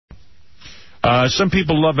Some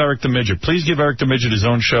people love Eric the Midget. Please give Eric the Midget his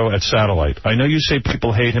own show at Satellite. I know you say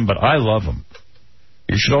people hate him, but I love him.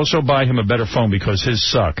 You should also buy him a better phone because his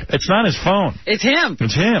suck. It's not his phone. It's him.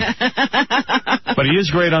 It's him. But he is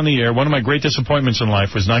great on the air. One of my great disappointments in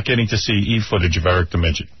life was not getting to see e-footage of Eric the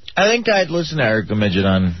Midget. I think I'd listen to Eric the Midget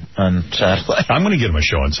on Satellite. I'm going to get him a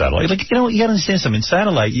show on Satellite. Like, you know, you got to understand something. In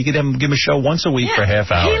Satellite, you get him, give him a show once a week for a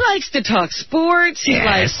half hour. He likes to talk sports. He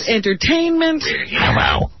likes entertainment.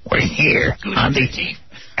 Hello. We're here on the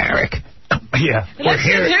Eric. Yeah. We're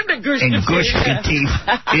here in Gush Katif,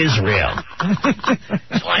 Israel.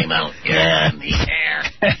 Climb out in the air.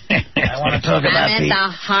 I want to talk about the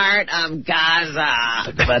heart of Gaza.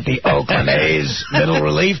 Talk about the Oakland A's middle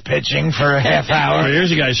relief pitching for a half hour. Well,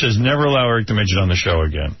 here's a guy who says, never allow Eric the Midget on the show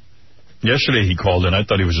again. Yesterday he called in. I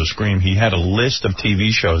thought he was a scream. He had a list of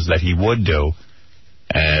TV shows that he would do.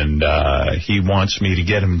 And he wants me to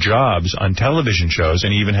get him jobs on television shows,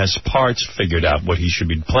 and he even has parts figured out what he should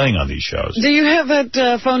be playing on these shows. Do you have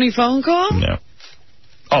that phony phone call? No.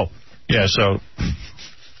 Oh, yeah, so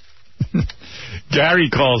Gary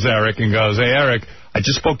calls Eric and goes, hey, Eric, I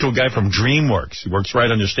just spoke to a guy from DreamWorks. He works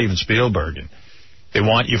right under Steven Spielberg, and they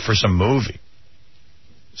want you for some movie.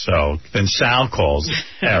 So then Sal calls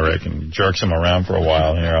Eric and jerks him around for a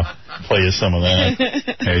while. Here, I'll play you some of that.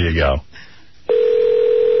 There you go.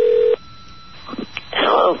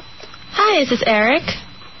 Hello. Hi, is this Eric?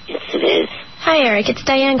 Yes, it is. Hi, Eric. It's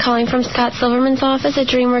Diane calling from Scott Silverman's office at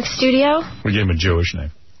DreamWorks Studio. We gave him a Jewish name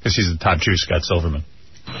because he's the top Jew, Scott Silverman.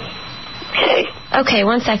 Okay. Okay,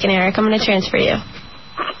 1 second, Eric. I'm going to transfer you.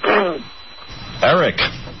 Eric.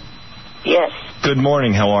 Yes. Good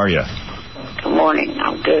morning. How are you? Good morning.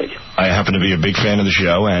 I'm good. I happen to be a big fan of the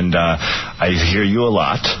show, and I hear you a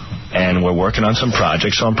lot, and we're working on some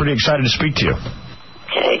projects, so I'm pretty excited to speak to you.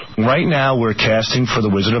 Okay. Right now, we're casting for The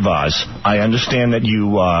Wizard of Oz. I understand that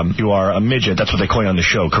you are a midget. That's what they call you on the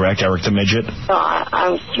show, correct, Eric the Midget? No,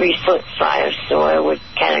 I'm 3'5", so I would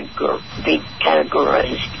be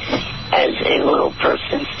categorized as a little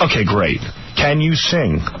person. Okay, great. Can you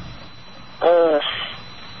sing? A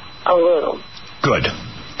little. Good.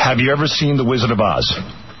 Have you ever seen The Wizard of Oz?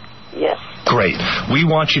 Yes. Great. We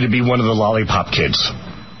want you to be one of the Lollipop Kids.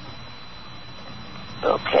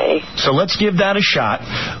 Okay. So let's give that a shot.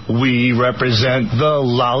 We represent the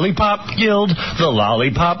Lollipop Guild, the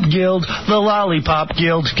Lollipop Guild, the Lollipop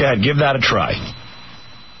Guild. Go ahead, give that a try.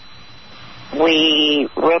 We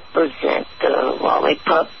represent the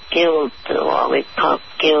Lollipop Guild, the Lollipop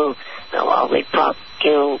Guild, the Lollipop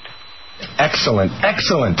Guild. Excellent,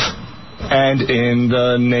 excellent. And in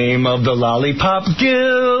the name of the Lollipop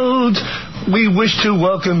Guild, we wish to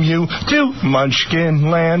welcome you to Munchkin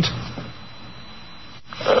Land.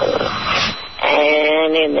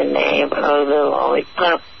 And in the name of the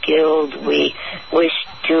Lollipop Guild, we wish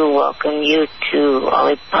to welcome you to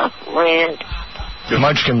Lollipop Land.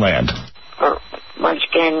 Munchkin Land. Or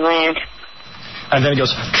Munchkin Land. And then it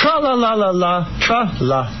goes, tra-la-la-la-la,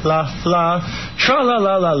 tra-la-la-la,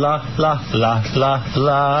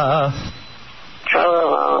 tra-la-la-la-la-la-la-la.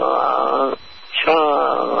 Tra-la-la-la,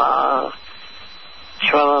 tra-la-la,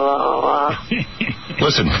 tra-la-la-la.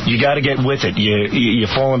 Listen, you got to get with it. You're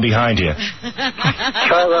falling behind here.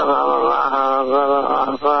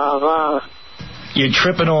 Tra-la-la-la-la-la-la-la. You're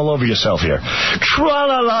tripping all over yourself here.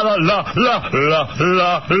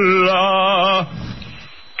 Tra-la-la-la-la-la-la-la.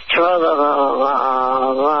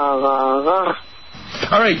 Tra-la-la-la-la-la-la.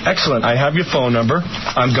 All right, excellent. I have your phone number.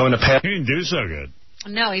 I'm going to pass. He didn't do so good.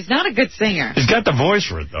 No, he's not a good singer. He's got the voice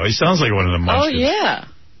for it, though. He sounds like one of the Munchkins. Oh, yeah.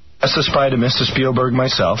 Pass the spy to Mr. Spielberg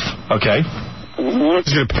myself, okay?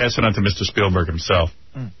 He's going to pass it on to Mr. Spielberg himself.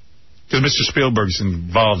 Because Mr. Spielberg's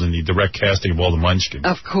involved in the direct casting of all the Munchkins.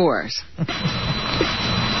 Of course. If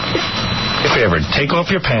you ever take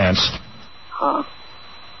off your pants. Huh?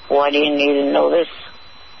 Why do you need to know this?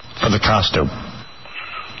 For the costume.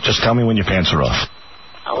 Just tell me when your pants are off.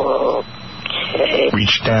 Okay.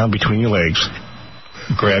 Reach down between your legs,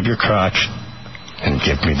 grab your crotch, and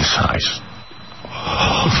give me the size.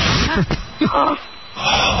 Huh?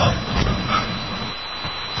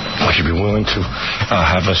 Would you be willing to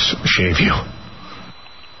have us shave you?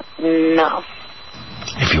 No.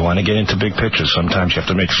 If you want to get into big pictures, sometimes you have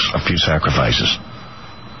to make a few sacrifices.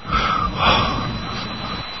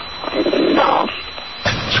 No.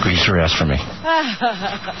 Squeeze your ass for me.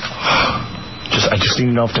 I just need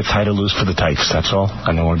to know if they're tight or loose for the tights. That's all.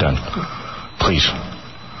 I know we're done. Please.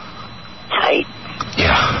 Tight?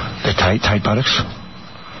 Yeah. They're tight buttocks?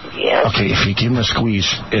 Yes. Okay, if you give them a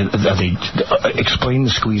squeeze, explain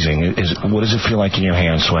the squeezing. What does it feel like in your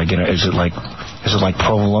hand? So I get it. Is it like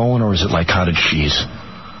provolone or is it like cottage cheese?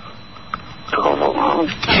 Provolone.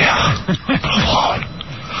 Yeah.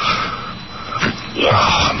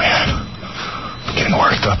 Oh, man. I'm getting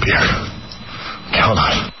worked up here. Okay, hold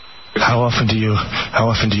on. How often do you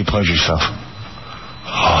pleasure yourself?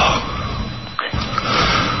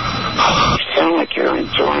 You sound like you're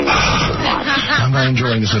enjoying it too much. I'm not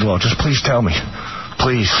enjoying this at all. Just please tell me.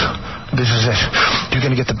 Please. This is it. You're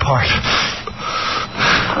going to get the part.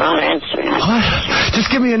 I'm not answering that. What? Just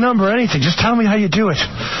give me a number, anything. Just tell me how you do it.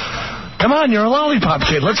 Come on, you're a lollipop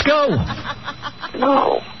kid. Let's go.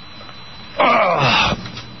 No. Oh.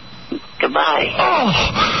 Goodbye.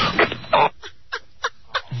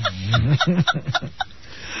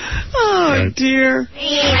 Oh, dear.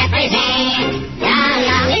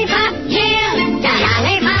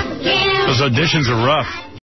 Those auditions are rough.